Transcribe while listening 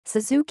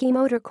Suzuki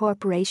Motor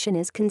Corporation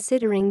is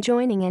considering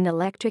joining an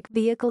electric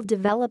vehicle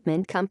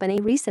development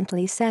company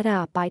recently set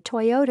up by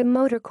Toyota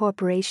Motor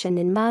Corporation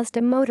and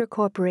Mazda Motor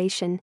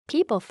Corporation,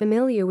 people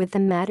familiar with the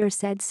matter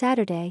said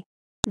Saturday.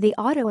 The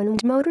auto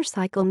and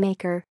motorcycle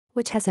maker,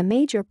 which has a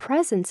major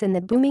presence in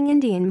the booming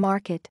Indian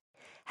market,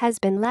 has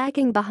been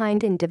lagging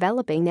behind in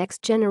developing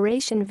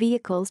next-generation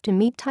vehicles to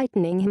meet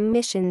tightening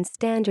emissions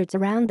standards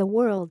around the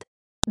world.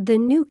 The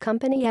new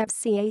company,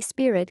 FCA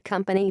Spirit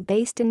Company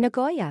based in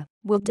Nagoya,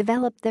 will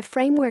develop the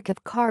framework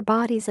of car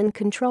bodies and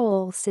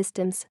control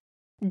systems.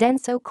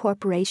 Denso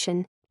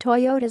Corporation,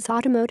 Toyota's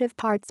automotive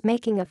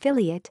parts-making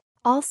affiliate,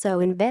 also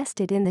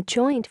invested in the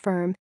joint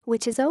firm,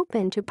 which is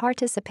open to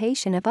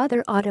participation of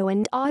other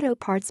auto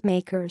parts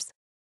makers.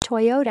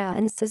 Toyota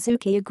and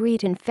Suzuki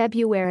agreed in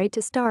February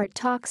to start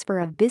talks for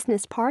a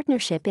business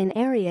partnership in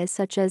areas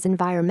such as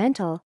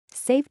environmental,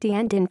 safety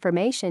and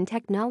information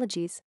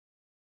technologies.